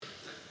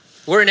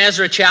We're in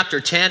Ezra chapter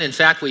 10. In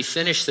fact, we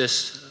finished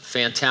this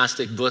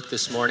fantastic book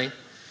this morning.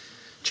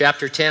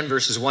 Chapter 10,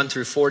 verses 1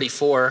 through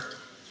 44.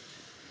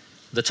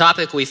 The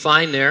topic we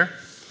find there,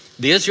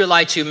 the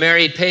Israelites who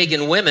married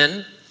pagan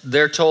women,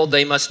 they're told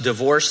they must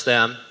divorce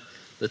them.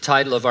 The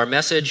title of our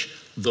message,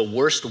 The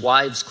Worst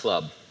Wives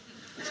Club.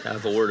 Let's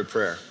have a word of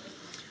prayer.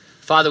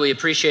 Father, we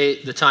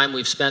appreciate the time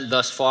we've spent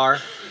thus far,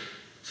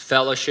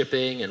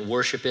 fellowshipping and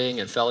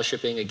worshiping and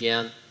fellowshipping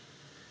again.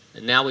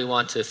 And now we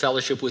want to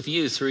fellowship with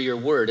you through your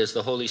word as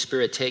the Holy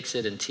Spirit takes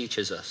it and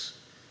teaches us.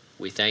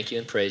 We thank you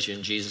and praise you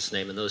in Jesus'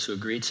 name. And those who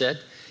agreed said,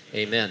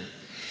 amen.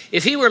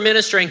 If he were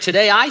ministering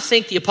today, I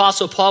think the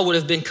Apostle Paul would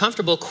have been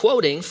comfortable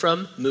quoting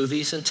from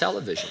movies and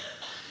television.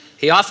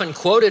 He often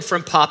quoted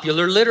from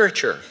popular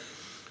literature.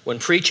 When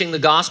preaching the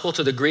gospel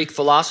to the Greek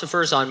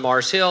philosophers on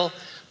Mars Hill,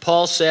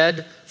 Paul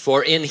said,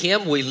 "For in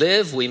him we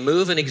live, we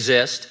move and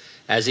exist,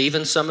 as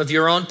even some of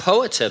your own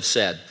poets have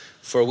said,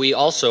 for we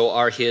also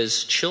are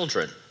his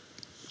children."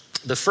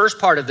 The first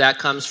part of that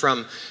comes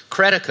from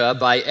Cretica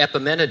by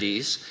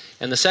Epimenides,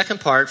 and the second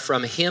part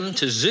from Hymn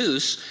to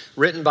Zeus,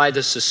 written by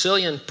the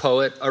Sicilian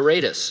poet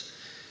Aratus.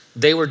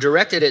 They were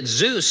directed at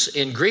Zeus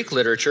in Greek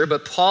literature,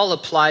 but Paul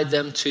applied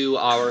them to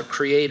our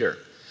Creator.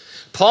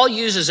 Paul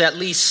uses at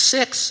least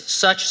 6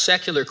 such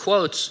secular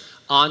quotes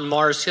on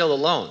Mars Hill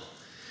alone.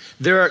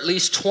 There are at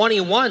least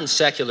 21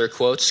 secular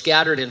quotes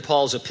scattered in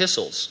Paul's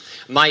epistles.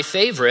 My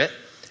favorite,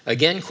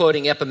 again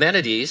quoting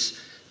Epimenides,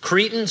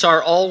 "Cretans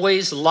are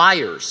always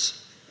liars."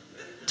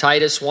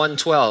 Titus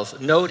 1:12.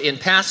 Note in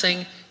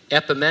passing,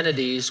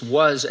 Epimenides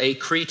was a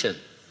Cretan,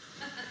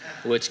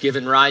 which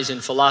given rise in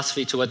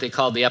philosophy to what they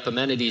call the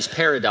Epimenides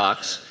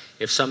paradox.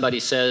 If somebody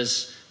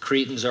says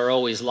Cretans are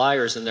always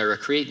liars and they're a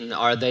Cretan,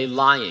 are they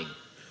lying?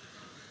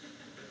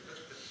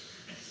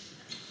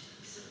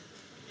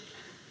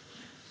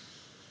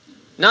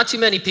 Not too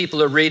many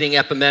people are reading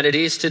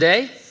Epimenides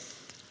today.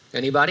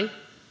 Anybody?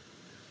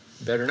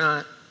 Better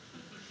not.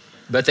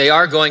 But they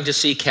are going to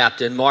see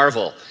Captain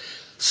Marvel.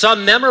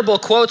 Some memorable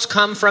quotes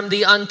come from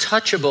the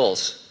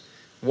Untouchables.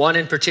 One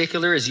in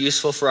particular is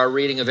useful for our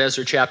reading of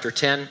Ezra chapter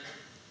 10.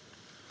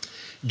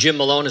 Jim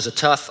Malone is a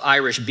tough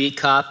Irish beat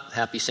cop,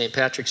 happy St.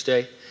 Patrick's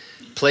Day,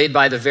 played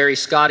by the very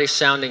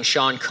Scottish-sounding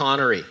Sean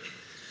Connery.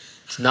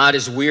 It's not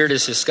as weird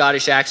as his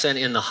Scottish accent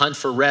in The Hunt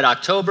for Red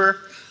October,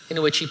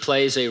 in which he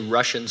plays a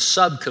Russian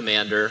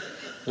sub-commander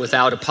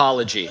without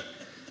apology.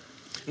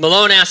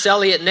 Malone asks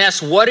Elliot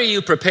Ness, "What are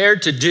you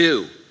prepared to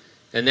do?"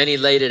 And then he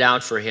laid it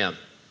out for him.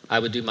 I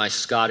would do my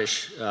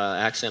Scottish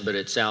accent, but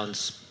it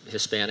sounds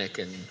Hispanic,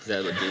 and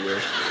that would be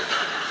weird.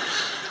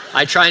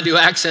 I try and do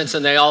accents,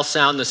 and they all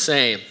sound the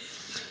same.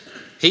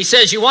 He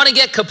says, "You want to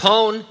get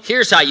Capone?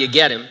 Here's how you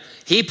get him.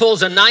 He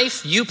pulls a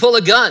knife, you pull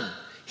a gun.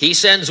 He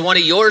sends one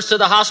of yours to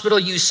the hospital,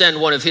 you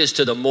send one of his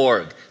to the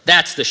morgue.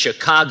 That's the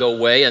Chicago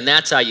way, and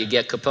that's how you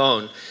get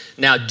Capone.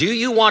 Now, do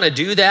you want to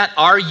do that?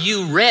 Are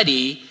you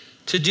ready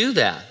to do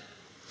that?"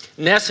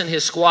 Ness and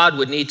his squad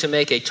would need to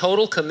make a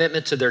total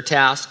commitment to their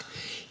task.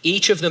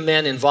 Each of the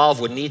men involved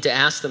would need to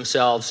ask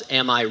themselves,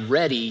 am I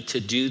ready to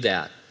do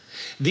that?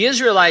 The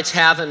Israelites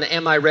have an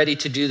am I ready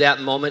to do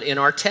that moment in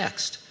our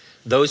text.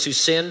 Those who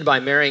sinned by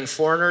marrying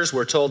foreigners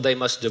were told they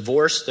must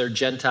divorce their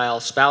Gentile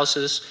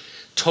spouses.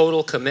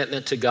 Total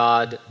commitment to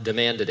God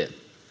demanded it.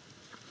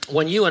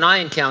 When you and I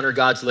encounter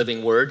God's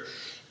living word,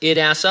 it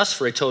asks us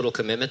for a total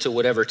commitment to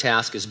whatever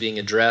task is being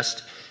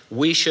addressed.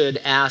 We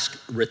should ask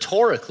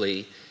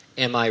rhetorically,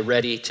 am I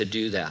ready to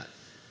do that?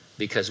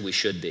 Because we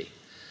should be.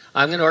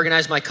 I'm going to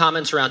organize my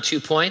comments around 2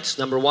 points.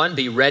 Number 1,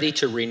 be ready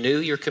to renew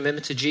your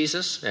commitment to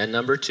Jesus. And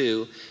number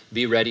 2,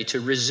 be ready to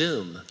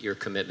resume your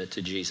commitment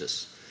to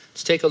Jesus.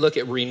 Let's take a look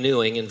at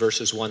renewing in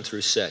verses 1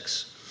 through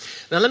 6.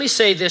 Now let me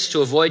say this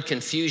to avoid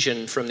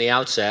confusion from the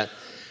outset.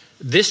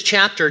 This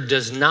chapter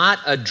does not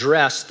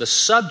address the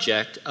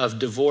subject of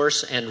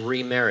divorce and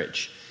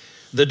remarriage.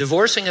 The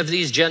divorcing of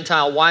these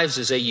Gentile wives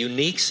is a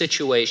unique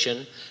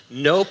situation.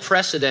 No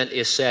precedent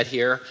is set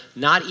here,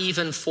 not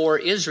even for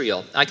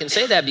Israel. I can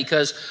say that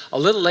because a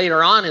little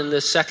later on in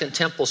this Second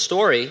Temple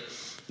story,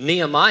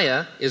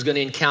 Nehemiah is going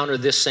to encounter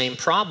this same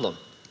problem.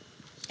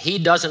 He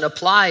doesn't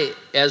apply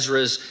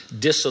Ezra's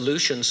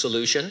dissolution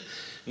solution.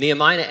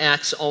 Nehemiah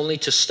acts only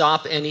to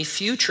stop any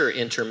future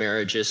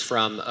intermarriages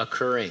from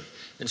occurring.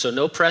 And so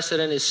no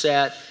precedent is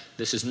set.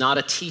 This is not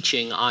a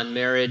teaching on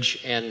marriage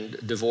and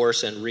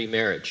divorce and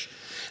remarriage.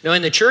 Now,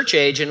 in the church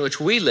age in which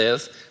we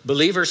live,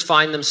 believers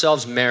find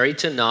themselves married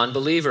to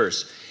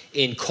non-believers.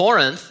 In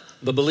Corinth,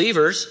 the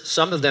believers,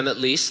 some of them at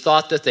least,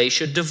 thought that they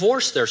should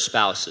divorce their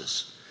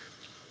spouses.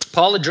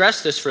 Paul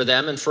addressed this for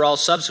them and for all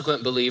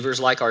subsequent believers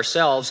like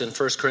ourselves in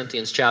 1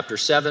 Corinthians chapter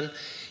 7.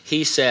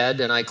 He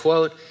said, and I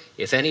quote,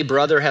 "If any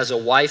brother has a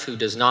wife who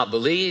does not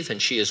believe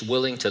and she is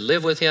willing to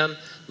live with him,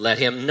 let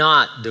him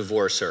not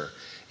divorce her.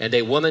 And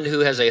a woman who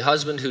has a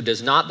husband who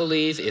does not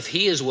believe, if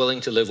he is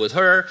willing to live with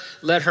her,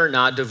 let her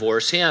not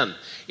divorce him.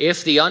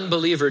 If the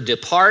unbeliever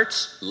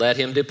departs, let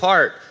him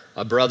depart.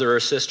 A brother or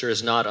sister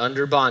is not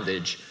under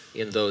bondage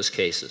in those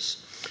cases."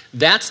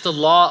 That's the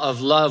law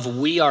of love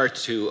we are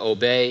to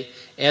obey.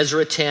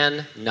 Ezra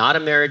 10, not a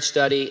marriage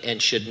study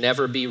and should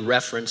never be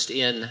referenced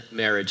in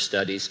marriage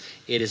studies.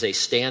 It is a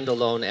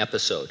standalone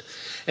episode.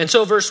 And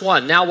so verse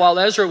 1, now while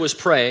Ezra was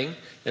praying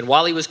and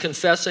while he was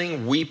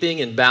confessing,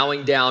 weeping, and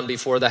bowing down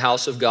before the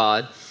house of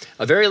God,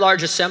 a very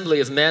large assembly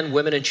of men,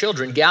 women, and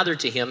children gathered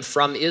to him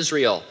from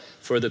Israel,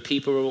 for the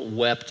people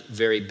wept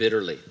very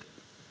bitterly.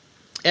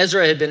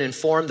 Ezra had been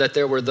informed that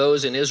there were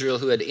those in Israel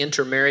who had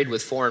intermarried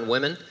with foreign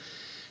women.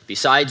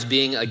 Besides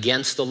being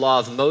against the law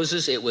of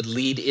Moses, it would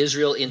lead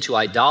Israel into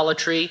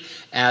idolatry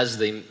as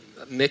they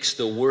mixed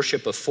the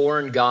worship of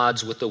foreign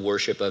gods with the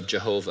worship of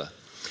Jehovah.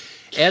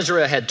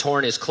 Ezra had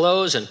torn his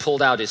clothes and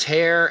pulled out his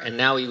hair, and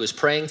now he was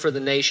praying for the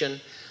nation.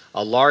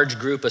 A large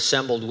group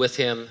assembled with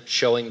him,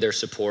 showing their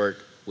support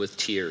with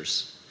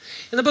tears.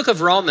 In the book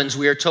of Romans,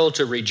 we are told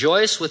to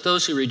rejoice with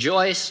those who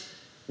rejoice,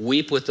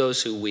 weep with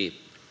those who weep.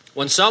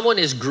 When someone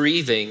is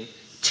grieving,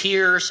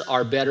 tears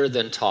are better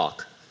than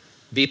talk.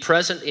 Be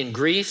present in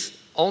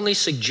grief, only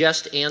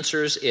suggest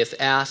answers if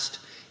asked,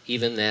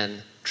 even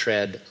then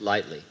tread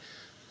lightly.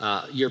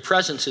 Your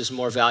presence is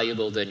more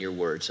valuable than your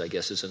words, I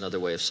guess is another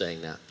way of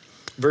saying that.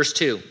 Verse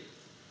 2,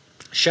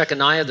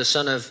 Shechaniah, the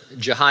son of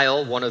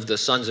Jehiel, one of the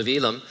sons of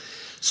Elam,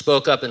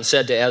 spoke up and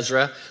said to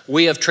Ezra,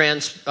 we have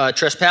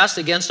trespassed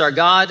against our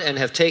God and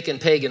have taken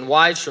pagan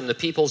wives from the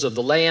peoples of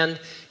the land,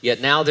 yet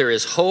now there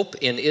is hope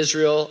in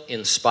Israel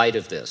in spite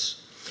of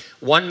this.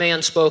 One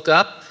man spoke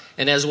up,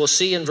 and as we'll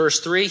see in verse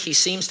 3, he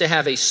seems to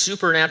have a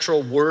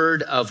supernatural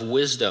word of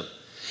wisdom.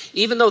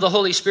 Even though the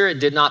Holy Spirit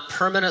did not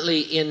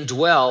permanently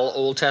indwell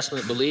Old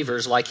Testament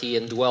believers like he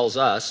indwells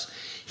us,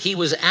 he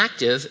was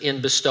active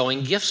in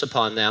bestowing gifts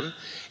upon them,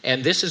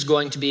 and this is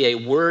going to be a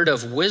word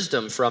of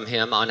wisdom from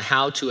him on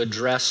how to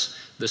address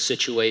the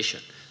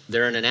situation.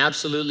 They're in an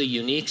absolutely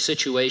unique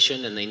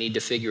situation, and they need to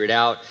figure it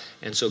out,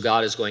 and so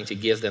God is going to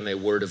give them a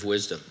word of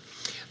wisdom.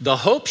 The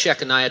hope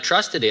Shechaniah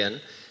trusted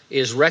in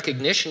is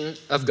recognition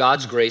of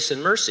God's grace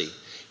and mercy.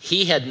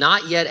 He had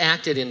not yet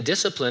acted in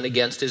discipline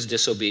against his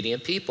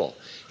disobedient people.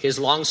 His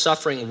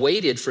long-suffering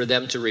waited for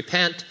them to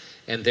repent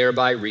and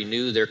thereby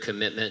renew their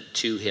commitment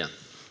to him.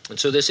 And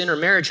so this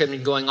intermarriage had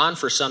been going on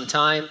for some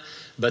time,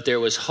 but there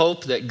was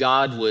hope that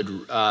God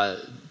would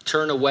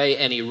turn away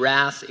any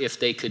wrath if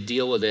they could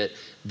deal with it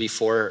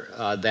before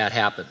that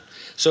happened.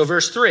 So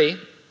verse 3,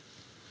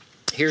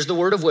 here's the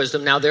word of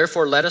wisdom. Now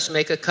therefore let us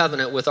make a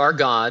covenant with our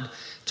God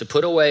to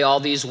put away all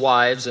these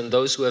wives and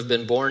those who have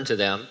been born to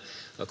them,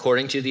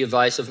 according to the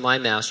advice of my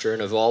master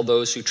and of all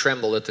those who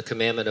tremble at the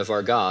commandment of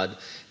our God,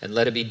 and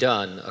let it be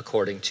done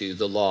according to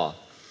the law.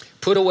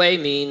 Put away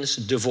means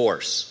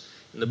divorce.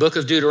 In the book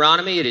of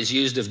Deuteronomy, it is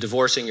used of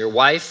divorcing your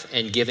wife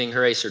and giving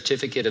her a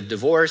certificate of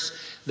divorce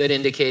that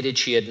indicated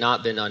she had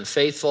not been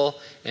unfaithful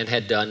and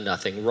had done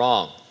nothing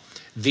wrong.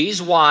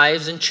 These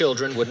wives and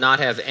children would not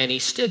have any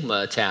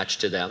stigma attached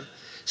to them.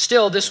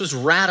 Still, this was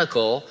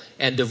radical,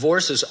 and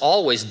divorce is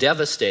always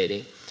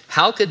devastating.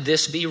 How could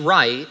this be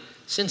right,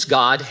 since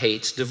God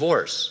hates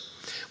divorce?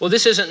 Well,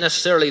 this isn't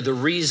necessarily the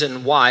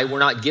reason why. We're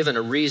not given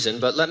a reason,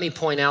 but let me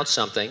point out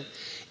something.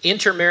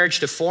 Intermarriage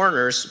to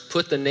foreigners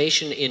put the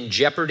nation in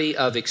jeopardy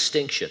of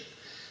extinction.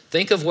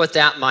 Think of what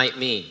that might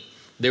mean.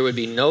 There would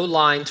be no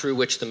line through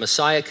which the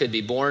Messiah could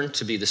be born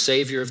to be the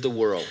Savior of the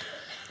world.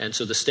 And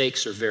so the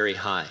stakes are very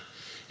high.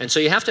 And so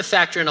you have to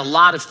factor in a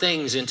lot of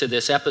things into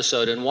this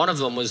episode. And one of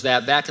them was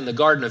that back in the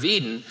Garden of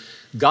Eden,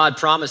 God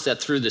promised that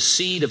through the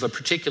seed of a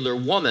particular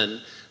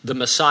woman, the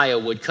Messiah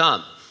would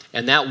come.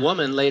 And that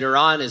woman later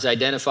on is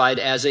identified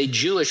as a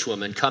Jewish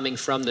woman coming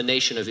from the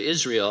nation of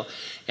Israel.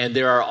 And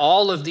there are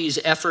all of these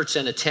efforts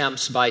and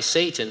attempts by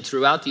Satan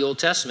throughout the Old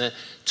Testament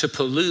to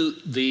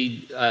pollute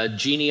the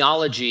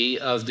genealogy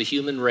of the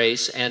human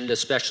race and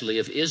especially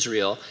of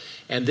Israel.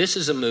 And this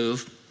is a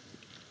move,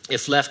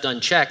 if left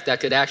unchecked, that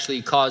could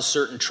actually cause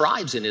certain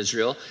tribes in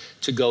Israel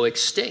to go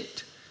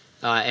extinct.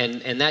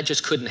 And that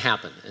just couldn't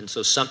happen. And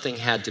so something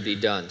had to be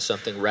done,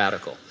 something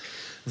radical.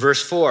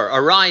 Verse 4,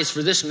 arise,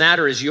 for this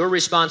matter is your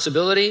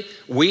responsibility.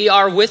 We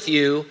are with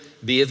you.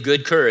 Be of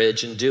good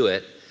courage and do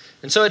it.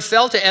 And so it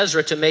fell to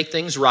Ezra to make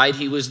things right.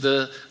 He was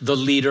the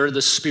leader,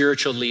 the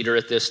spiritual leader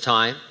at this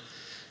time.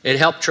 It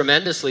helped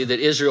tremendously that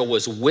Israel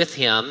was with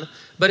him,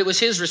 but it was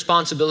his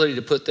responsibility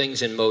to put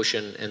things in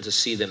motion and to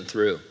see them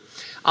through.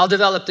 I'll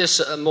develop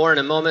this more in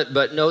a moment,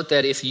 but note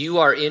that if you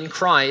are in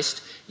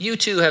Christ, you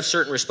too have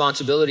certain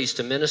responsibilities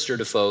to minister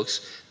to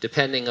folks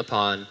depending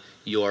upon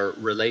your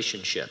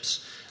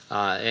relationships.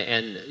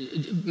 And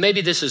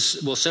maybe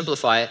we'll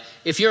simplify it.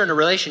 If you're in a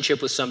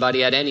relationship with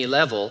somebody at any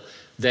level,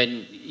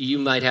 then you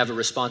might have a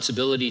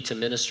responsibility to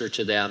minister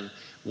to them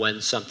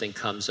when something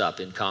comes up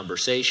in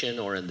conversation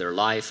or in their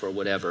life or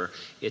whatever.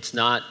 It's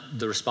not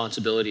the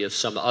responsibility of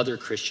some other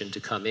Christian to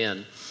come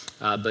in,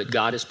 but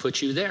God has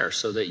put you there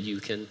so that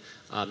you can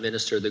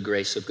minister the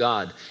grace of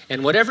God.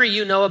 And whatever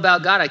you know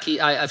about God,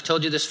 I've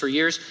told you this for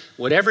years,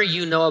 whatever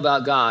you know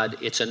about God,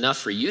 it's enough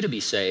for you to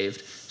be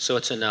saved, so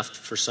it's enough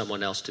for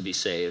someone else to be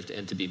saved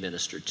and to be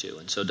ministered to.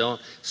 And so don't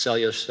sell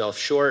yourself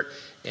short,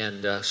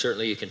 and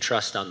certainly you can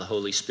trust on the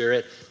Holy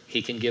Spirit.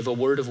 He can give a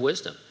word of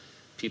wisdom.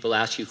 People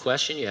ask you a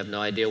question, you have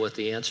no idea what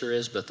the answer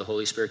is, but the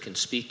Holy Spirit can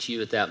speak to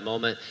you at that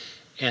moment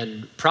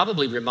and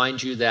probably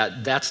remind you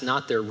that that's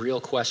not their real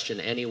question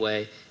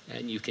anyway,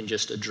 and you can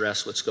just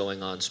address what's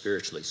going on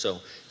spiritually. So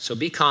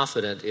be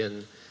confident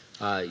in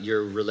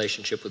your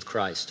relationship with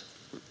Christ.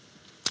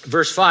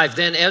 Verse 5,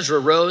 then Ezra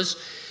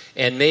rose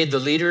and made the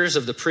leaders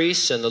of the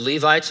priests and the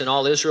Levites and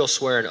all Israel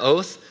swear an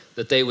oath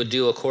that they would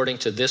do according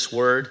to this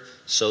word,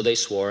 so they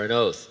swore an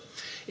oath.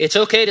 It's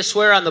okay to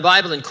swear on the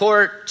Bible in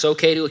court. It's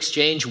okay to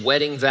exchange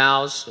wedding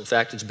vows. In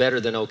fact, it's better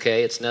than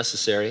okay. It's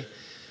necessary.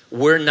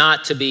 We're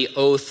not to be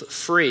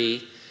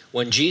oath-free.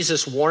 When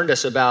Jesus warned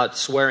us about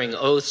swearing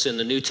oaths in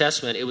the New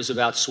Testament, it was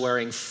about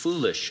swearing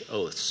foolish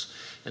oaths.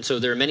 And so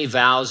there are many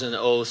vows and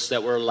oaths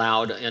that were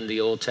allowed in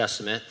the Old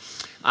Testament.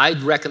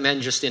 I'd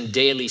recommend just in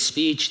daily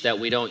speech that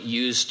we don't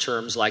use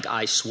terms like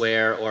I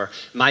swear or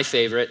my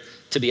favorite,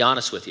 to be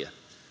honest with you.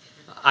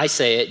 I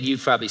say it, you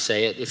probably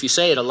say it. If you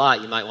say it a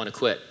lot, you might want to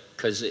quit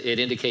because it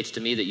indicates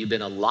to me that you've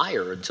been a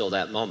liar until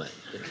that moment.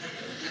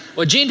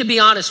 Well, Gene, to be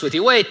honest with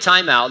you, wait,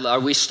 time out. Are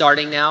we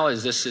starting now?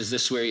 Is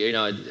this where,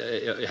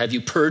 have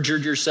you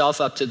perjured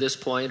yourself up to this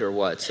point or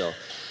what? So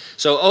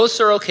oaths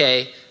are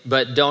okay,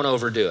 but don't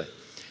overdo it.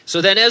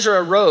 So then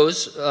Ezra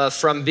arose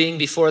from being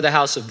before the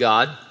house of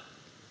God,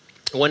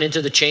 went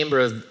into the chamber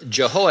of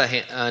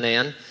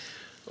Jehohanan,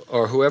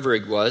 or whoever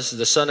it was,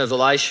 the son of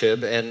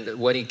Elishib, and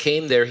when he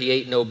came there, he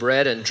ate no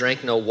bread and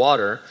drank no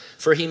water,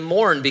 for he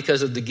mourned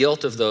because of the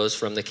guilt of those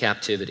from the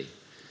captivity.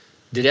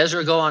 Did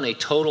Ezra go on a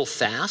total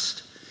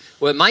fast?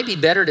 Well, it might be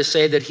better to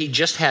say that he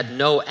just had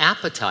no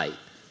appetite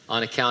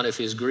on account of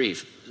his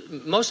grief.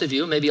 Most of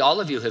you, maybe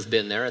all of you, have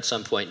been there at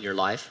some point in your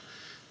life.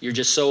 You're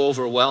just so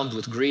overwhelmed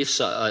with grief,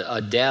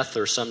 a death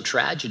or some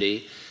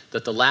tragedy,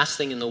 that the last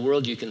thing in the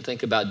world you can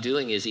think about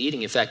doing is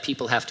eating. In fact,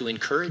 people have to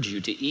encourage you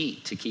to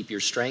eat to keep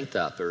your strength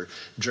up, or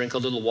drink a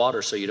little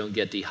water so you don't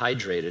get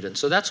dehydrated. And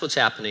so that's what's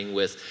happening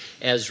with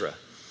Ezra.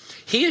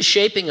 He is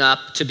shaping up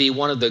to be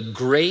one of the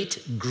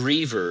great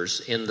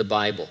grievers in the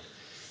Bible.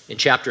 In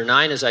chapter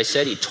 9, as I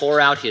said, he tore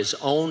out his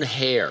own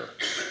hair,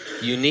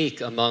 unique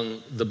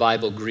among the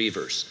Bible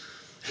grievers.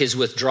 His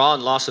withdrawal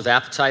and loss of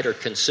appetite are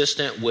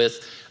consistent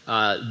with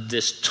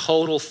this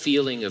total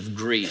feeling of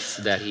grief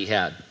that he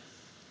had.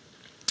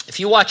 If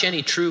you watch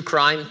any true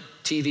crime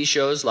TV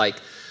shows like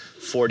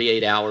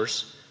 48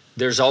 Hours,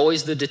 there's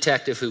always the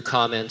detective who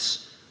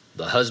comments,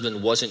 the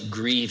husband wasn't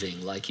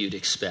grieving like you'd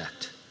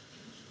expect.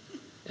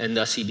 And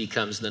thus he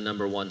becomes the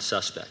number one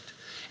suspect.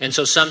 And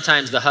so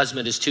sometimes the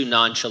husband is too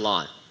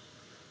nonchalant.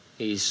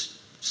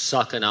 He's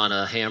sucking on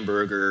a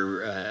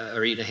hamburger,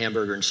 or eating a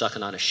hamburger and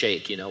sucking on a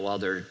shake, while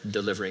they're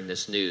delivering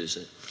this news.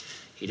 And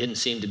he didn't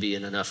seem to be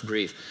in enough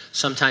grief.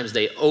 Sometimes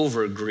they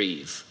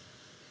over-grieve.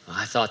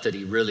 I thought that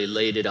he really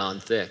laid it on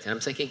thick. And I'm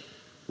thinking,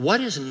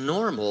 what is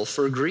normal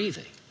for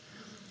grieving?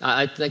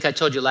 I think I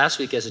told you last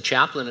week, as a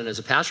chaplain and as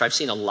a pastor, I've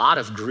seen a lot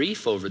of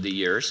grief over the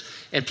years,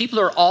 and people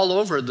are all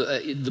over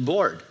the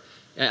board.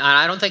 And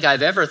I don't think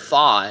I've ever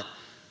thought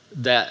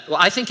that,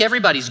 I think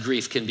everybody's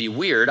grief can be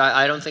weird.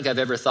 I don't think I've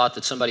ever thought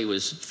that somebody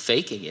was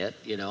faking it,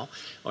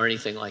 or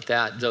anything like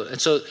that. And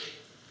so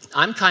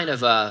I'm kind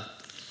of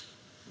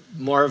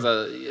more of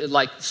a,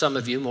 like some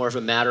of you, more of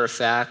a matter of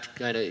fact,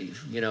 kind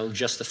of,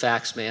 just the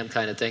facts, ma'am,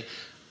 kind of thing.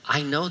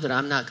 I know that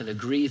I'm not going to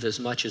grieve as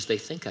much as they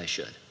think I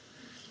should.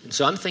 And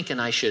so I'm thinking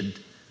I should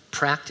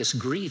practice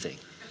grieving.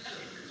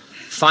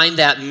 Find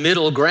that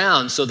middle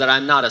ground so that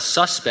I'm not a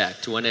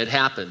suspect when it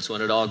happens,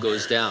 when it all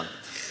goes down.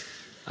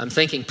 I'm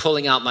thinking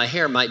pulling out my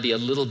hair might be a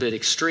little bit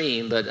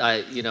extreme, but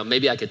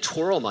maybe I could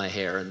twirl my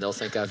hair and they'll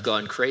think I've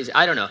gone crazy.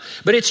 I don't know.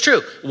 But it's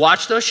true.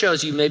 Watch those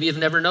shows. You maybe have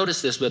never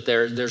noticed this, but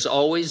there's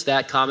always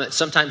that comment.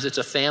 Sometimes it's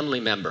a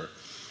family member.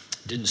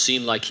 Didn't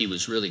seem like he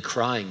was really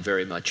crying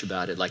very much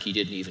about it, like he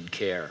didn't even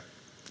care.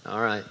 All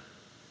right.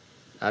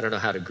 I don't know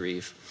how to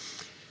grieve.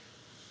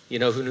 You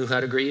know who knew how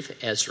to grieve?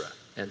 Ezra.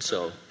 And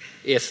so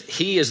if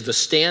he is the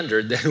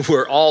standard, then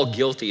we're all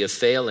guilty of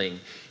failing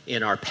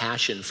in our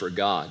passion for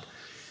God.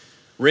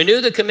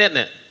 Renew the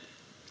commitment.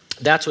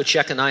 That's what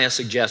Shechaniah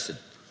suggested.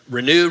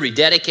 Renew,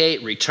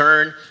 rededicate,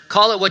 return.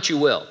 Call it what you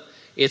will.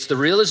 It's the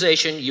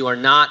realization you are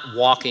not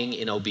walking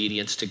in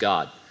obedience to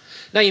God.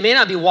 Now, you may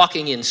not be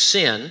walking in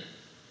sin.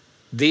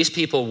 These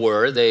people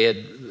were. They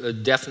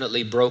had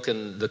definitely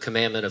broken the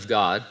commandment of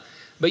God.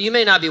 But you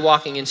may not be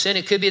walking in sin.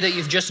 It could be that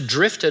you've just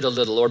drifted a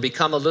little or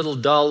become a little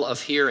dull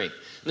of hearing.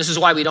 And this is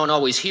why we don't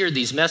always hear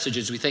these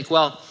messages. We think,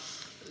 well,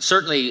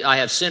 certainly I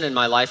have sin in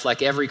my life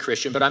like every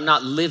Christian, but I'm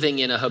not living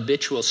in a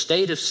habitual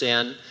state of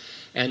sin,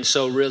 and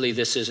so really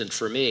this isn't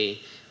for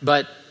me.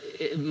 But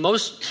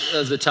most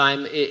of the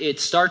time it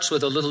starts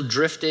with a little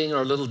drifting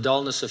or a little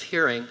dullness of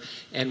hearing,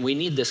 and we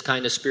need this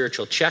kind of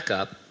spiritual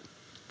checkup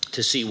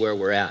to see where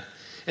we're at.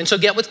 And so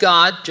get with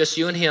God, just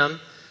you and him.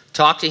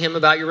 Talk to him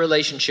about your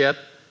relationship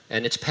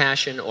and its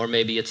passion, or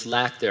maybe its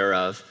lack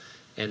thereof,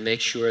 and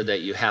make sure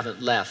that you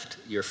haven't left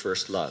your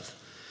first love.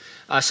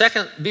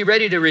 Second, be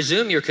ready to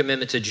resume your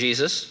commitment to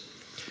Jesus.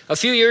 A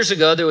few years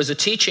ago, there was a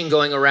teaching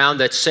going around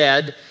that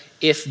said,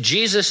 if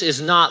Jesus is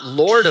not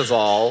Lord of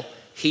all,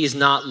 he's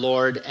not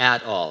Lord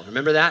at all.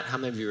 Remember that? How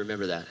many of you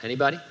remember that?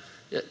 Anybody?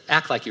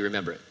 Act like you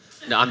remember it.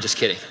 No, I'm just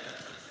kidding.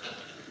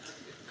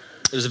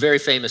 It was a very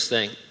famous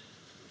thing.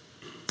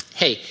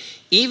 Hey,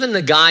 even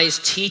the guys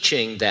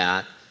teaching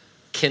that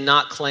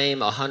cannot claim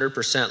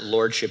 100%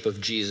 lordship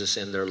of Jesus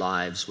in their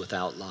lives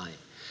without lying.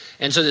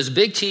 And so this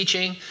big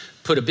teaching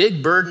put a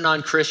big burden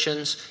on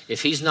Christians.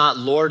 If he's not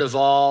Lord of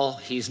all,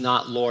 he's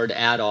not Lord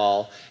at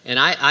all. And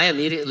I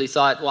immediately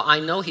thought, well, I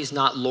know he's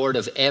not Lord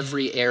of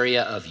every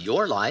area of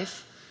your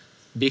life,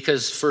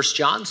 because 1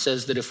 John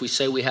says that if we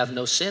say we have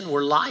no sin,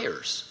 we're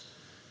liars.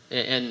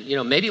 And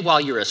maybe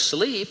while you're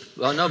asleep,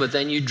 well, no, but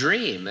then you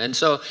dream. And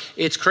so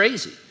it's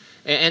crazy.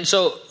 And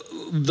so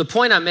the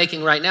point I'm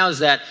making right now is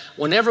that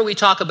whenever we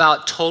talk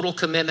about total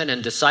commitment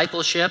and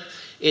discipleship,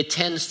 it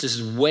tends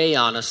to weigh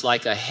on us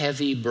like a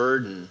heavy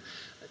burden,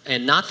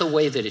 and not the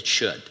way that it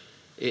should.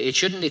 It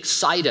shouldn't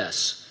excite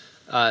us,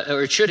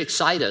 or it should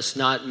excite us,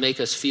 not make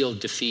us feel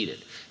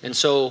defeated. And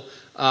so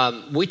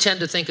we tend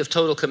to think of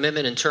total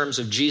commitment in terms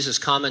of Jesus'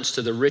 comments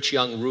to the rich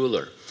young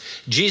ruler.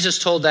 Jesus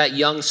told that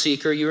young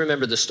seeker, you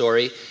remember the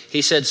story,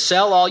 he said,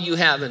 "Sell all you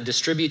have and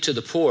distribute to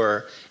the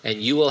poor,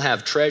 and you will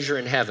have treasure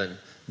in heaven.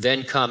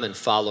 Then come and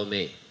follow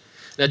me."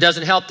 Now, it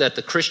doesn't help that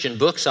the Christian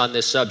books on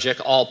this subject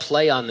all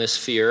play on this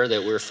fear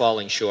that we're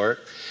falling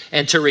short.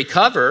 And to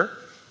recover,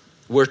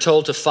 we're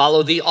told to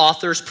follow the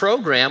author's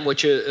program,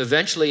 which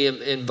eventually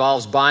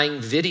involves buying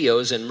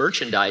videos and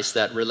merchandise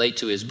that relate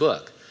to his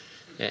book.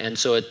 And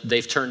so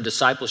they've turned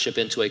discipleship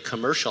into a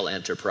commercial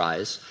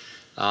enterprise.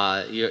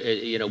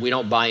 We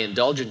don't buy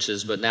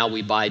indulgences, but now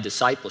we buy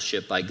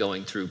discipleship by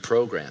going through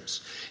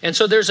programs. And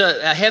so there's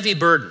a heavy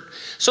burden.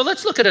 So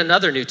let's look at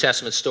another New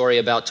Testament story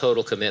about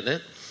total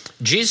commitment.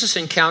 Jesus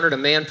encountered a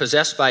man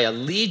possessed by a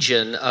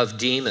legion of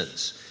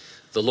demons.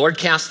 The Lord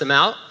cast them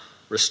out,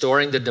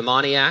 restoring the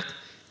demoniac.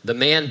 The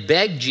man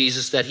begged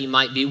Jesus that he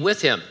might be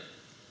with him.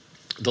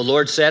 The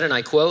Lord said, and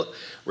I quote,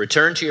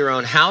 "Return to your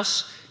own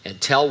house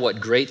and tell what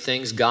great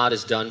things God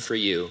has done for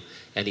you."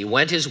 And he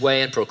went his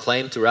way and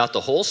proclaimed throughout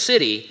the whole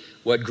city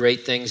what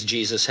great things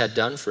Jesus had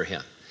done for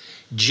him.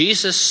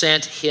 Jesus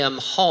sent him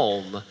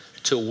home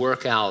to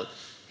work out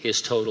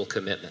his total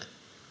commitment.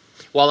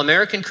 While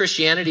American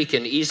Christianity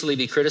can easily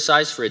be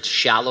criticized for its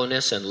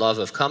shallowness and love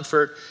of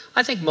comfort,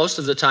 I think most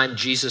of the time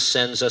Jesus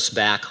sends us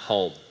back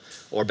home,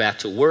 or back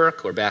to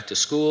work, or back to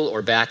school,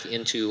 or back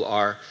into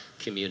our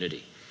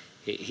community.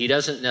 He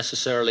doesn't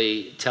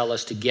necessarily tell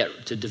us to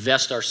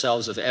divest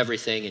ourselves of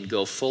everything and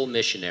go full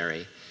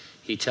missionary.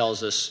 He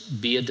tells us,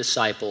 be a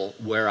disciple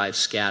where I've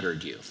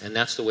scattered you. And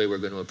that's the way we're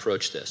going to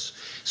approach this.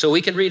 So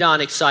we can read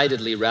on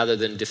excitedly rather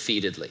than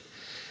defeatedly.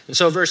 And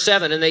so verse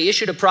 7, "And they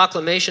issued a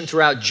proclamation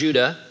throughout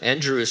Judah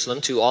and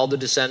Jerusalem to all the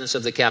descendants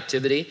of the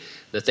captivity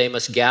that they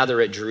must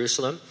gather at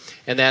Jerusalem,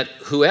 and that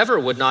whoever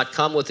would not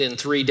come within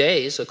 3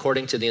 days,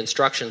 according to the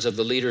instructions of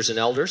the leaders and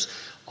elders,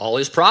 all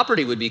his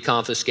property would be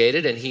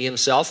confiscated, and he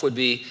himself would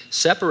be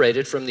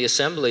separated from the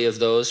assembly of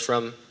those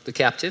from the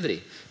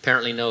captivity."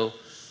 Apparently no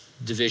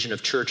division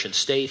of church and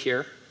state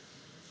here.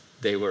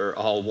 They were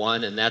all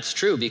one, and that's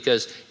true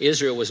because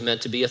Israel was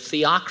meant to be a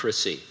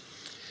theocracy.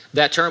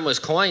 That term was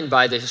coined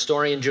by the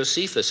historian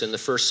Josephus in the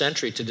 1st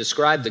century to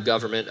describe the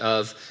government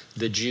of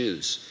the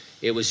Jews.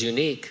 It was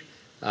unique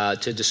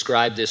to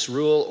describe this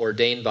rule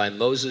ordained by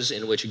Moses,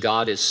 in which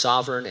God is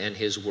sovereign and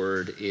his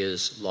word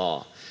is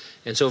law.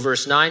 And so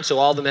verse 9, "So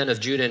all the men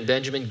of Judah and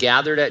Benjamin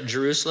gathered at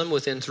Jerusalem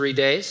within 3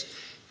 days.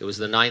 It was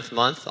the 9th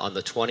month, on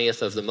the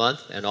 20th of the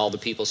month, and all the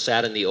people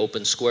sat in the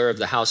open square of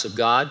the house of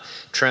God,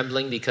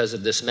 trembling because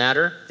of this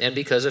matter and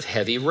because of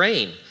heavy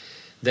rain.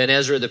 Then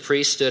Ezra the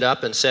priest stood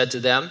up and said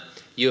to them,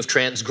 'You have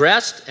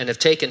transgressed and have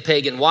taken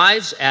pagan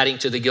wives, adding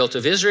to the guilt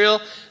of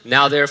Israel.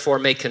 Now therefore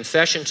make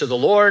confession to the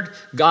Lord,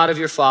 God of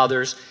your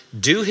fathers.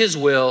 Do his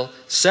will,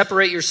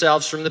 separate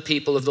yourselves from the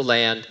people of the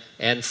land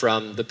and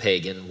from the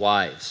pagan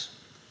wives.'"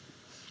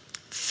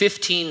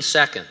 15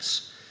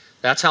 seconds.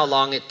 That's how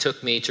long it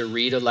took me to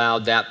read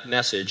aloud that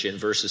message in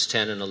verses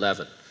 10 and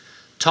 11.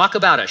 Talk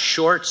about a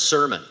short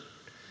sermon.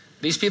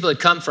 These people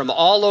had come from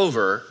all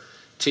over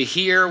to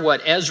hear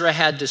what Ezra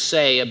had to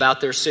say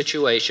about their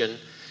situation,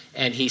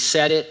 and he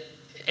said it,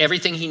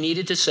 everything he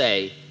needed to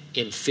say,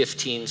 in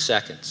 15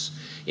 seconds.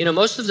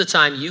 Most of the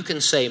time you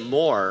can say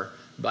more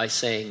by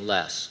saying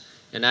less.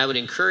 And I would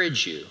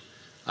encourage you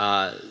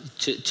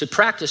to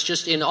practice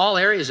just in all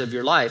areas of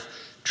your life.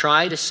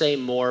 Try to say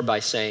more by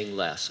saying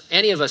less.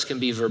 Any of us can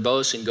be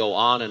verbose and go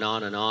on and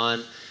on and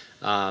on.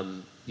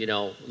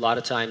 A lot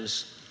of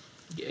times,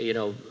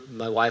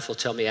 my wife will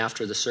tell me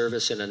after the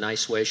service in a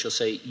nice way, she'll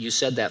say, "You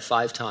said that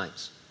 5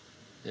 times.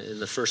 And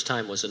the first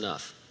time was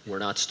enough. We're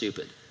not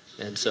stupid."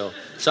 And so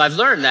I've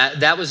learned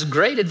that was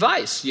great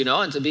advice,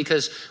 and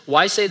because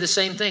why say the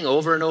same thing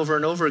over and over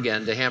and over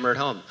again to hammer it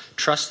home?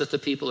 Trust that the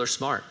people are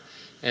smart.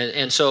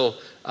 And so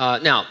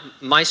now,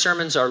 my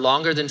sermons are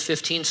longer than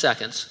 15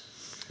 seconds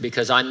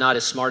because I'm not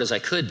as smart as I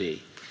could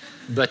be.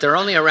 But they're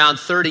only around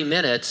 30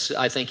 minutes,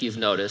 I think you've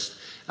noticed.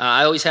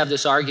 I always have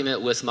this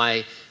argument with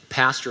my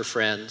pastor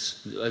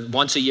friends.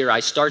 Once a year I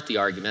start the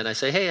argument. I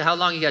say, hey, how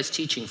long are you guys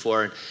teaching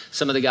for? And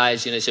some of the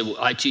guys, say, well,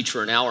 I teach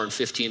for an hour and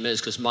 15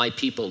 minutes because my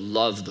people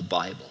love the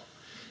Bible.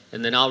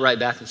 And then I'll write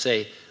back and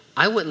say,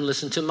 I wouldn't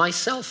listen to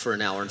myself for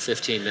an hour and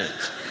 15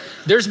 minutes.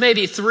 There's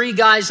maybe 3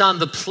 guys on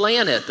the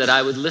planet that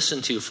I would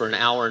listen to for an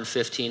hour and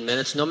 15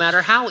 minutes, no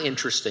matter how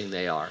interesting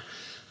they are.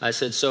 I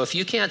said, so if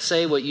you can't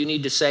say what you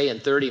need to say in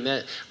 30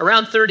 minutes,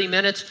 around 30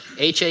 minutes,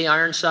 H.A.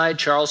 Ironside,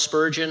 Charles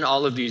Spurgeon,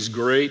 all of these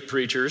great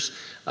preachers,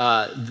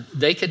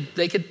 they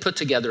could put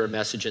together a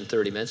message in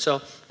 30 minutes.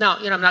 So now,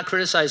 I'm not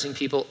criticizing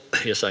people,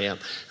 yes I am,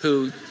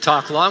 who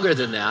talk longer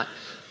than that,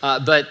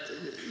 but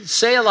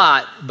say a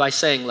lot by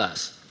saying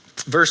less.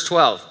 Verse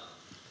 12,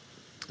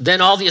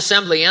 then all the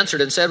assembly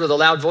answered and said with a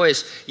loud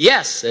voice,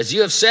 yes, as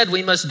you have said,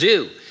 we must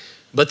do.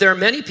 But there are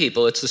many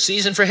people, it's the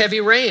season for heavy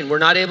rain, we're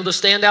not able to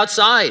stand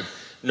outside.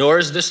 Nor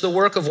is this the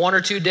work of 1 or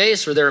 2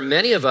 days, for there are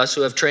many of us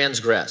who have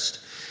transgressed.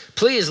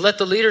 Please let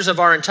the leaders of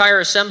our entire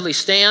assembly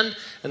stand,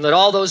 and let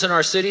all those in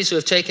our cities who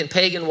have taken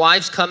pagan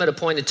wives come at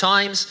appointed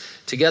times,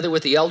 together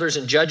with the elders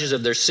and judges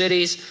of their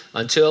cities,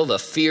 until the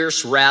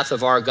fierce wrath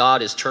of our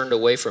God is turned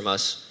away from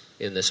us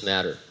in this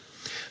matter.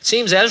 It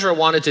seems Ezra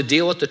wanted to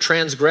deal with the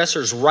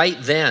transgressors right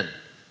then.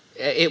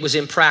 It was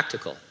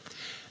impractical.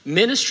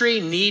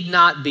 Ministry need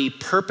not be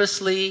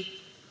purposely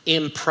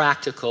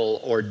impractical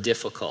or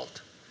difficult.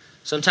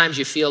 Sometimes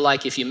you feel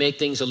like if you make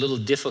things a little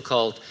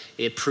difficult,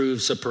 it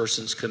proves a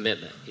person's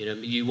commitment.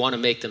 You want to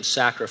make them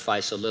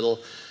sacrifice a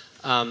little.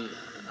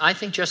 I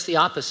think just the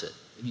opposite.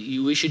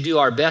 We should do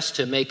our best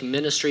to make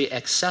ministry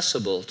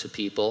accessible to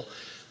people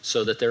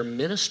so that they're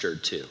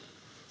ministered to,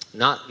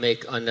 not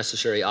make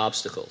unnecessary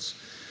obstacles.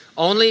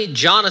 Only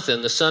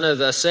Jonathan, the son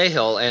of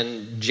Asahel,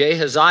 and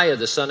Jehaziah,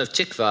 the son of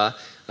Tikvah,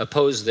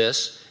 opposed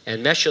this,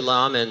 and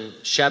Meshullam and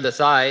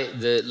Shabbathai,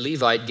 the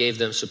Levite, gave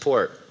them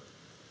support.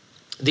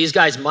 These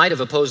guys might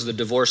have opposed the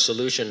divorce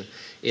solution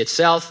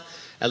itself.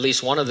 At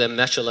least one of them,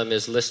 Meshullam,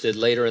 is listed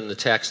later in the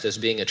text as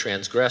being a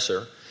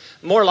transgressor.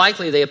 More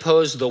likely, they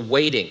opposed the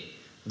waiting.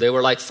 They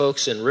were like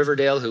folks in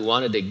Riverdale who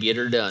wanted to get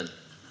her done.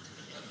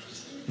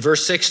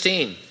 Verse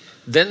 16,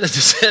 then the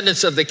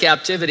descendants of the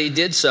captivity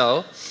did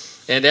so,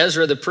 and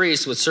Ezra the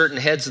priest with certain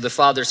heads of the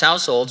fathers'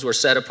 households were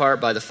set apart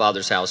by the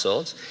fathers'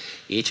 households,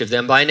 each of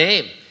them by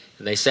name.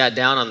 And they sat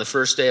down on the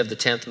first day of the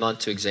 10th month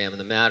to examine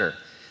the matter.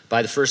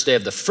 By the first day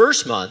of the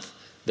first month,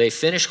 they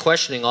finished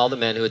questioning all the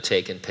men who had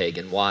taken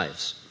pagan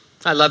wives.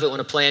 I love it when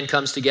a plan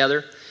comes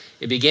together.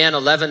 It began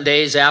 11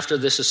 days after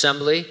this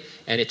assembly,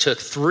 and it took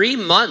 3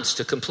 months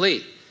to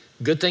complete.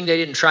 Good thing they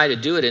didn't try to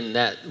do it in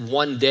that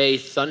one-day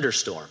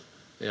thunderstorm,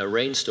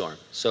 rainstorm.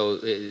 So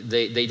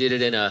they did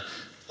it in an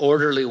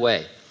orderly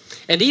way.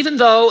 And even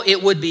though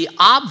it would be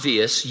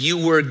obvious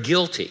you were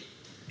guilty,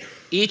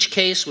 each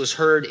case was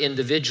heard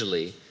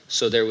individually,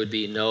 so there would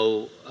be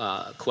no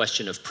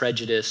question of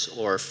prejudice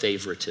or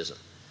favoritism.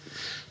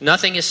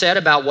 Nothing is said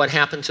about what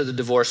happened to the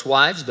divorced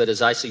wives, but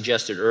as I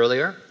suggested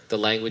earlier, the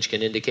language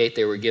can indicate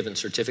they were given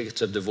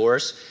certificates of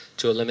divorce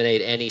to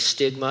eliminate any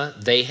stigma.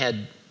 They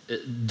had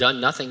done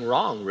nothing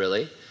wrong,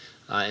 really,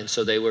 and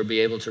so they would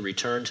be able to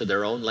return to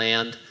their own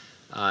land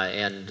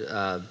and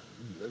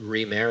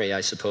remarry,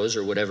 I suppose,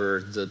 or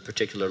whatever the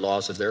particular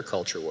laws of their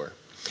culture were.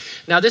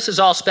 Now, this is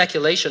all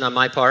speculation on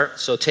my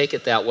part, so take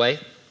it that way.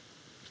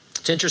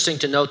 It's interesting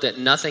to note that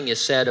nothing is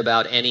said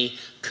about any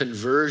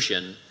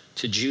conversion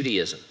to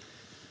Judaism.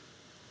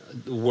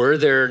 Were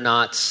there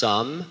not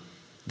some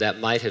that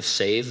might have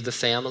saved the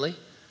family?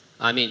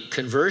 I mean,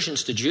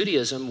 conversions to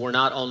Judaism were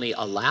not only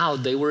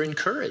allowed, they were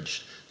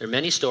encouraged. There are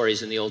many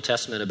stories in the Old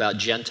Testament about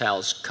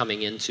Gentiles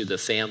coming into the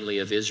family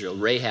of Israel.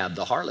 Rahab,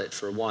 the harlot,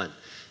 for one,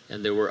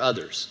 and there were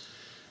others.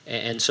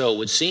 And so it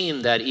would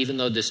seem that even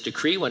though this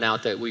decree went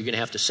out that we're going to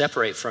have to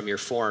separate from your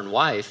foreign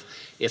wife,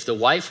 if the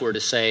wife were to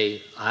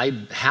say, I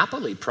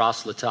happily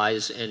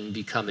proselytize and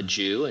become a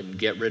Jew and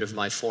get rid of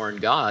my foreign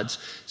gods,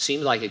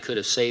 seemed like it could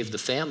have saved the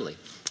family.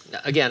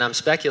 Again, I'm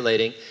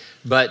speculating,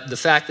 but the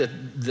fact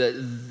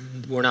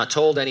that we're not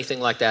told anything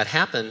like that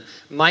happened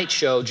might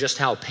show just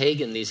how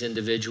pagan these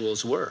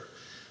individuals were.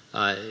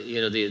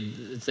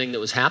 The thing that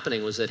was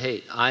happening was that,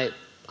 hey, I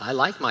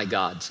like my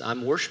gods.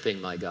 I'm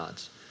worshiping my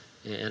gods,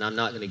 and I'm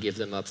not going to give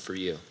them up for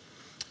you.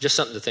 Just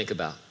something to think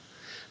about.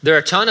 There are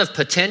a ton of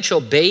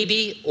potential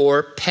baby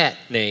or pet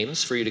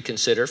names for you to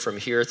consider from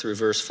here through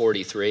verse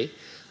 43.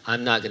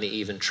 I'm not going to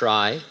even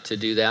try to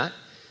do that.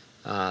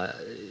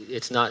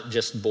 It's not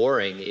just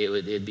boring,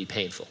 it'd be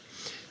painful.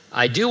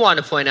 I do want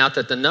to point out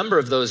that the number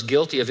of those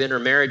guilty of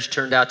intermarriage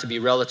turned out to be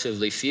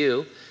relatively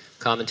few.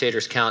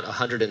 Commentators count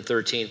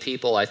 113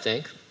 people, I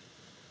think.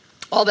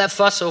 All that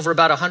fuss over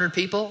about 100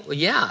 people? Well,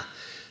 yeah,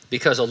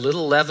 because a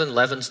little leaven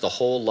leavens the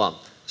whole lump,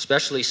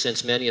 especially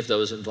since many of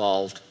those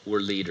involved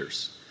were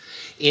leaders.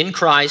 In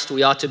Christ,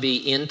 we ought to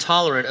be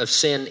intolerant of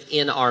sin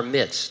in our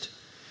midst.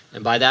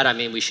 And by that, I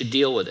mean we should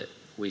deal with it.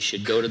 We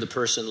should go to the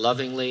person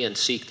lovingly and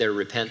seek their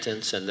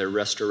repentance and their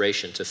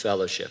restoration to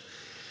fellowship.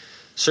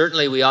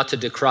 Certainly, we ought to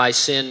decry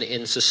sin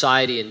in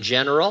society in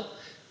general.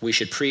 We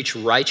should preach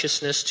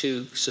righteousness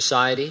to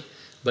society.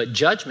 But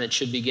judgment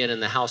should begin in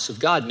the house of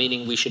God,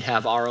 meaning we should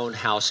have our own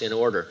house in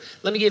order.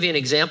 Let me give you an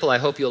example. I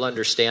hope you'll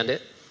understand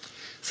it.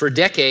 For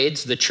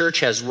decades, the church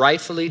has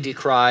rightfully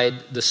decried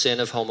the sin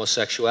of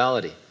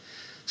homosexuality.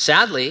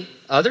 Sadly,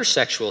 other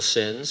sexual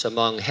sins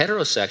among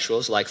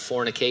heterosexuals, like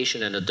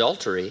fornication and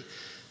adultery,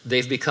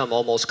 they've become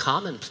almost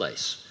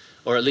commonplace,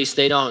 or at least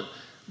they don't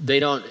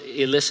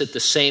elicit the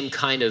same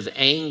kind of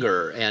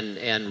anger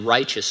and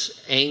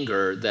righteous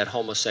anger that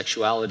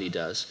homosexuality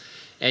does.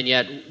 And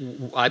yet,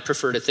 I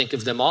prefer to think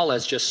of them all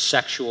as just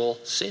sexual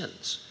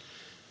sins.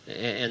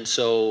 And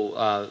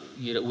so,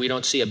 we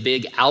don't see a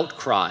big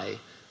outcry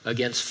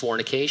against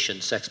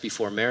fornication, sex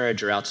before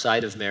marriage or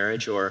outside of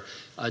marriage, or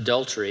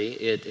adultery.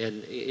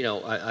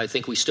 I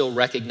think we still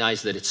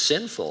recognize that it's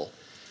sinful,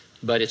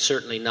 but it's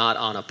certainly not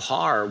on a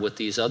par with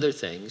these other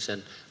things.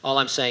 And all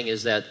I'm saying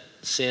is that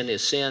sin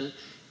is sin.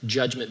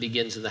 Judgment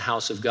begins in the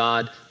house of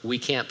God. We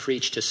can't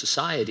preach to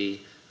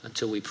society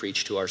until we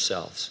preach to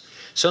ourselves.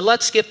 So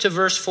let's skip to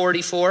verse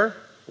 44.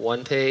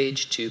 1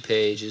 page, 2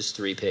 pages,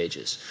 3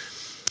 pages.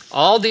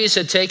 All these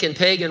had taken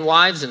pagan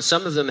wives, and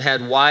some of them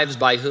had wives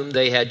by whom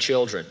they had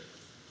children.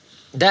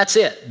 That's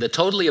it. The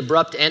totally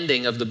abrupt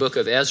ending of the book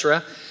of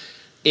Ezra.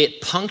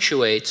 It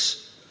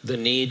punctuates the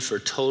need for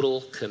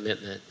total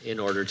commitment in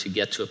order to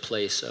get to a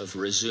place of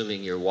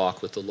resuming your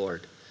walk with the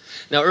Lord.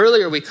 Now,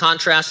 earlier we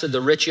contrasted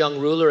the rich young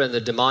ruler and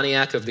the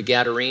demoniac of the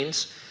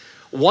Gadarenes.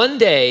 One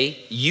day,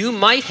 you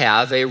might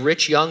have a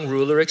rich young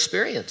ruler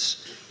experience.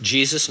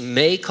 Jesus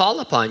may call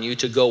upon you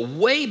to go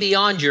way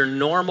beyond your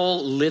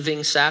normal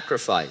living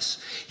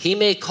sacrifice. He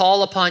may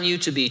call upon you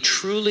to be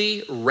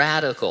truly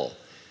radical.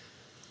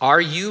 Are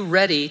you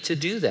ready to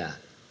do that?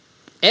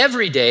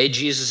 Every day,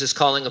 Jesus is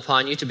calling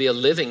upon you to be a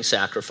living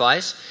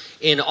sacrifice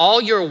in all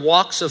your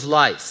walks of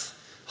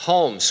life,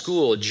 home,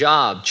 school,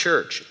 job,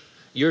 church.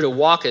 You're to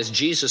walk as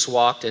Jesus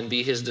walked and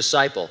be his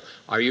disciple.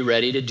 Are you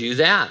ready to do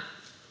that?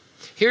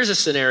 Here's a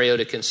scenario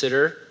to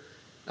consider.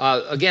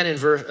 Again, in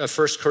 1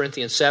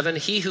 Corinthians 7,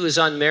 he who is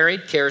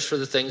unmarried cares for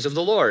the things of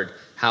the Lord,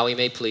 how he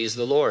may please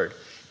the Lord.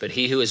 But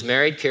he who is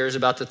married cares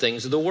about the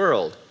things of the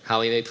world,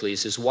 how he may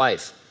please his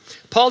wife.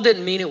 Paul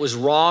didn't mean it was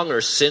wrong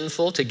or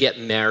sinful to get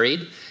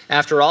married.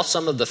 After all,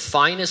 some of the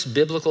finest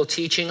biblical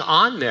teaching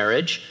on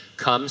marriage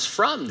comes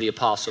from the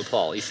Apostle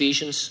Paul.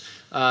 Ephesians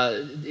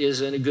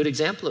is a good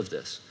example of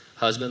this.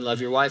 Husband,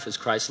 love your wife as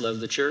Christ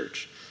loved the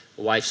church.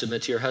 Wife,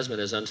 submit to your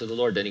husband as unto the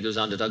Lord. Then he goes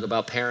on to talk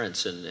about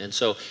parents. And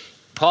so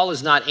Paul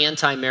is not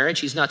anti-marriage.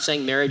 He's not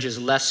saying marriage is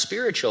less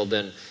spiritual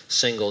than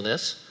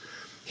singleness.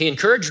 He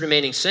encouraged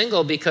remaining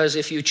single because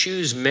if you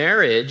choose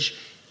marriage,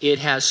 it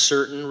has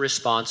certain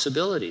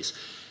responsibilities.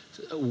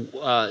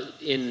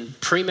 In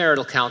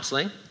premarital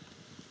counseling,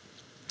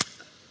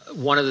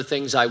 one of the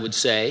things I would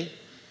say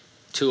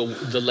to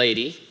the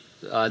lady,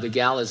 the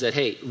gal, is that,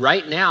 hey,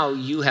 right now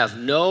you have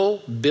no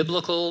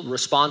biblical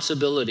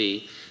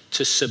responsibility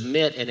to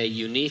submit in a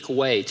unique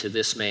way to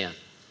this man.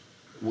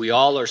 We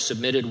all are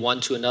submitted one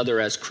to another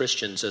as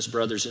Christians, as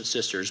brothers and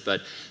sisters,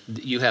 but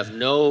you have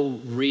no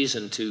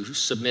reason to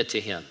submit to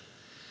him.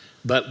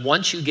 But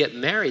once you get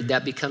married,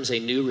 that becomes a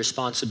new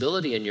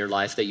responsibility in your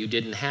life that you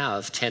didn't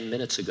have 10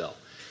 minutes ago.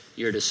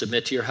 You're to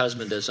submit to your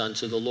husband as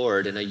unto the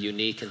Lord in a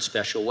unique and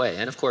special way.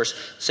 And of course,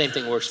 same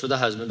thing works for the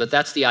husband, but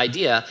that's the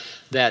idea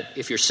that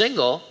if you're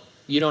single,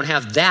 you don't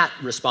have that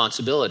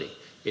responsibility.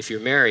 If you're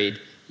married,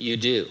 you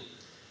do.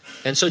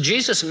 And so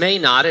Jesus may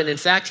not, and in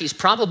fact, he's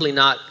probably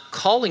not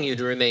calling you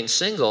to remain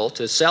single,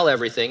 to sell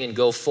everything and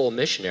go full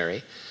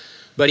missionary,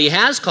 but he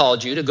has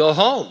called you to go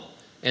home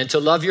and to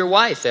love your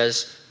wife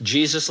as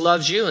Jesus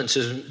loves you, and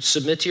to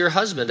submit to your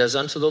husband as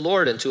unto the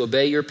Lord, and to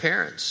obey your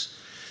parents,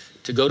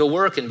 to go to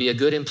work and be a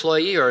good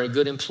employee or a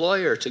good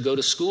employer, to go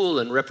to school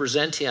and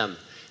represent him,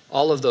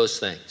 all of those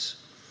things.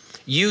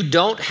 You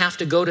don't have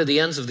to go to the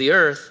ends of the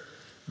earth,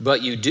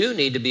 but you do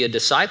need to be a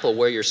disciple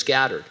where you're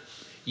scattered.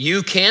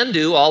 You can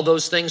do all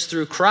those things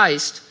through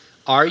Christ.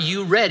 Are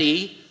you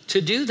ready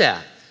to do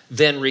that?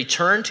 Then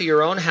return to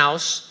your own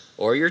house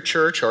or your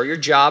church or your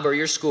job or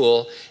your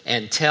school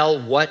and tell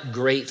what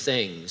great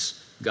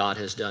things God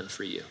has done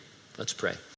for you. Let's pray.